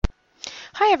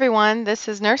Hi everyone, this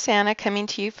is Nurse Anna coming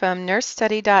to you from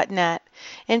nursestudy.net,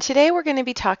 and today we're going to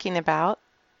be talking about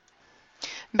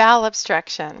bowel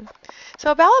obstruction.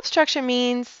 So bowel obstruction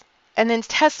means an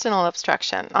intestinal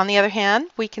obstruction. On the other hand,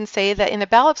 we can say that in a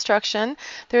bowel obstruction,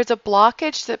 there's a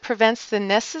blockage that prevents the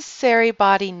necessary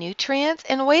body nutrients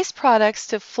and waste products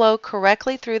to flow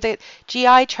correctly through the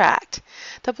GI tract.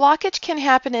 The blockage can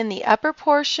happen in the upper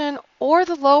portion or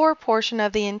the lower portion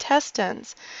of the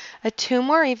intestines. A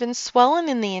tumor or even swelling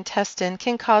in the intestine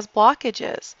can cause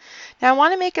blockages. Now I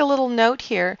want to make a little note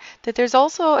here that there's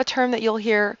also a term that you'll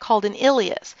hear called an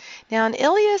ileus. Now an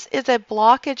ileus is a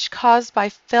blockage caused by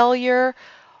failure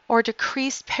or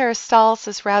decreased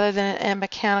peristalsis rather than a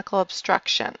mechanical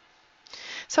obstruction.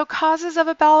 So causes of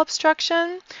a bowel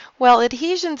obstruction? Well,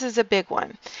 adhesions is a big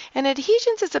one. And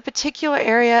adhesions is a particular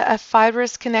area of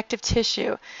fibrous connective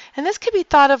tissue. And this could be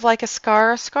thought of like a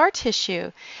scar or scar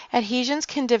tissue. Adhesions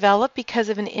can develop because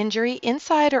of an injury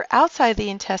inside or outside the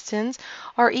intestines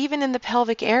or even in the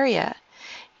pelvic area.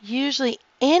 Usually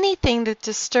anything that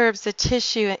disturbs the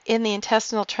tissue in the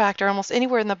intestinal tract or almost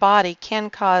anywhere in the body can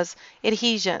cause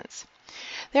adhesions.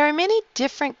 There are many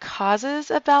different causes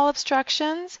of bowel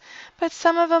obstructions, but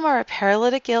some of them are a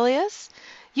paralytic ileus,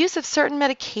 use of certain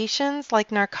medications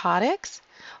like narcotics,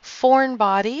 foreign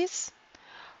bodies,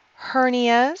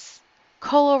 hernias,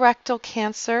 colorectal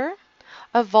cancer,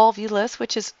 a volvulus,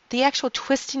 which is the actual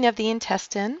twisting of the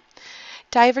intestine,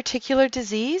 diverticular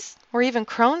disease, or even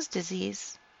Crohn's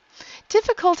disease.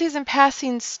 Difficulties in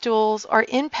passing stools or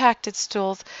impacted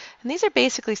stools, and these are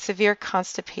basically severe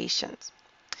constipations.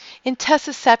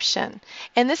 Intussusception,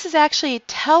 and this is actually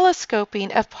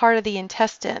telescoping of part of the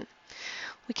intestine.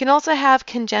 We can also have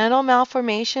congenital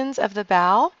malformations of the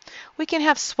bowel. We can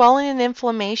have swelling and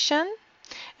inflammation.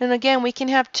 And again, we can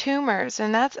have tumors,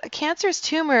 and that's a cancerous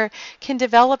tumor can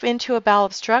develop into a bowel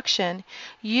obstruction.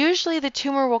 Usually the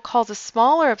tumor will cause a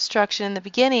smaller obstruction in the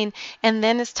beginning, and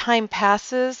then as time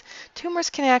passes, tumors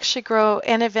can actually grow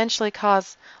and eventually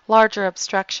cause larger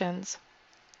obstructions.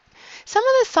 Some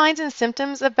of the signs and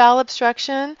symptoms of bowel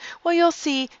obstruction, well, you'll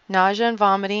see nausea and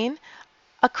vomiting,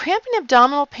 a cramping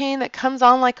abdominal pain that comes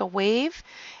on like a wave,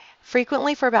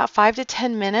 frequently for about 5 to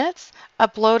 10 minutes, a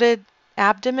bloated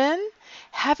abdomen,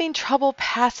 having trouble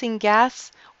passing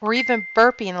gas, or even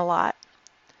burping a lot,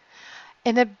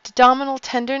 an abdominal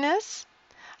tenderness,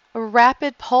 a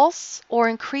rapid pulse or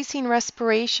increasing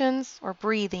respirations or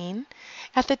breathing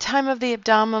at the time of the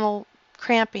abdominal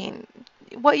cramping,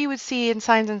 what you would see in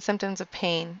signs and symptoms of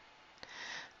pain.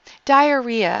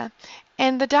 Diarrhea.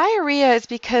 And the diarrhea is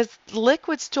because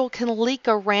liquid stool can leak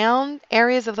around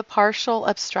areas of the partial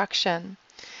obstruction.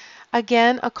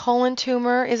 Again, a colon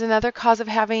tumor is another cause of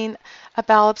having a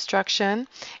bowel obstruction.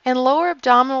 And lower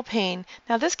abdominal pain.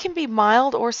 Now this can be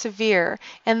mild or severe,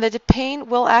 and the pain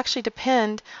will actually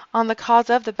depend on the cause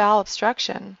of the bowel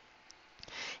obstruction.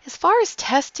 As far as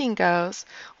testing goes,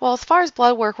 well, as far as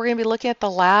blood work, we're going to be looking at the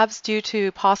labs due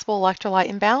to possible electrolyte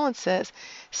imbalances,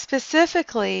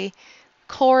 specifically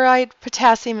chloride,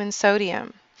 potassium, and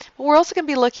sodium. But we're also going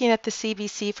to be looking at the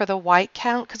CBC for the white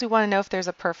count because we want to know if there's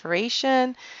a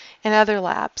perforation and other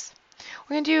labs.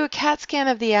 We're going to do a CAT scan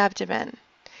of the abdomen,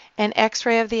 an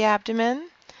X-ray of the abdomen,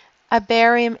 a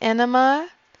barium enema,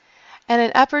 and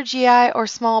an upper GI or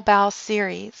small bowel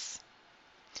series.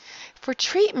 For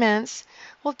treatments,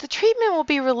 well, the treatment will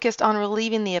be focused on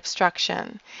relieving the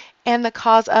obstruction and the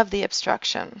cause of the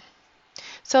obstruction.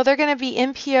 So they're going to be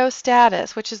NPO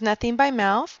status, which is nothing by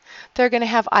mouth. They're going to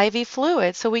have IV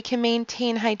fluid so we can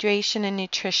maintain hydration and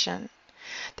nutrition.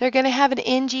 They're going to have an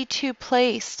NG tube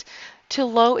placed to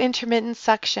low intermittent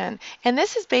suction, and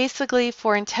this is basically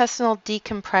for intestinal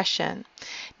decompression.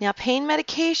 Now, pain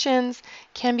medications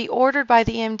can be ordered by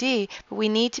the MD, but we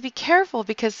need to be careful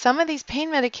because some of these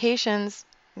pain medications,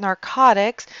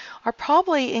 narcotics, are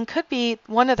probably and could be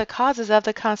one of the causes of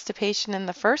the constipation in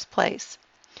the first place.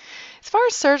 As far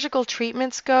as surgical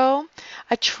treatments go,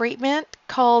 a treatment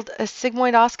called a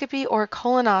sigmoidoscopy or a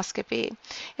colonoscopy.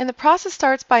 And the process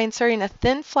starts by inserting a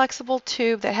thin flexible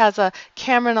tube that has a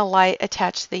camera and a light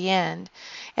attached to the end.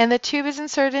 And the tube is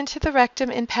inserted into the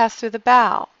rectum and passed through the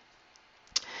bowel.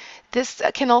 This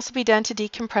can also be done to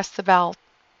decompress the bowel.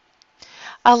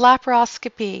 A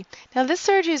laparoscopy. Now this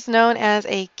surgery is known as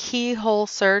a keyhole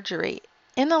surgery.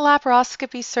 In the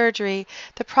laparoscopy surgery,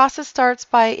 the process starts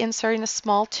by inserting a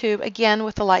small tube, again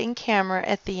with a light and camera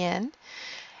at the end.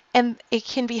 And it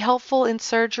can be helpful in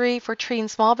surgery for treating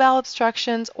small bowel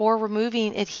obstructions or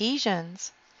removing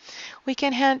adhesions. We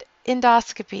can have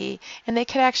endoscopy, and they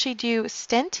can actually do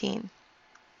stenting.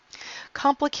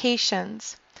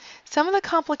 Complications. Some of the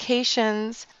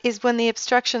complications is when the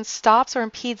obstruction stops or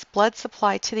impedes blood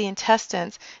supply to the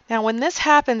intestines. Now, when this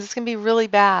happens, it's going to be really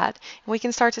bad, and we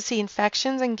can start to see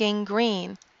infections and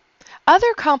gangrene.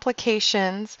 Other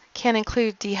complications can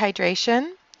include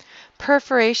dehydration,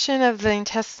 perforation of the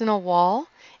intestinal wall,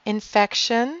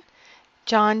 infection,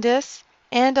 jaundice,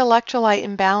 and electrolyte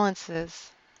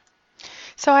imbalances.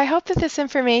 So I hope that this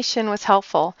information was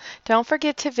helpful. Don't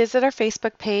forget to visit our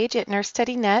Facebook page at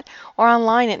NurseStudyNet or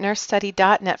online at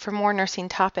nursestudy.net for more nursing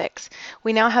topics.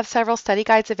 We now have several study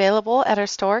guides available at our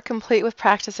store, complete with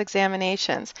practice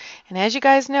examinations. And as you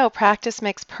guys know, practice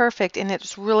makes perfect, and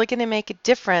it's really going to make a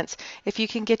difference if you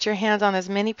can get your hands on as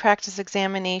many practice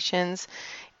examinations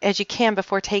as you can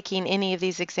before taking any of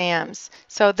these exams.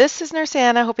 So this is Nurse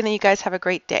Anna, hoping that you guys have a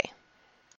great day.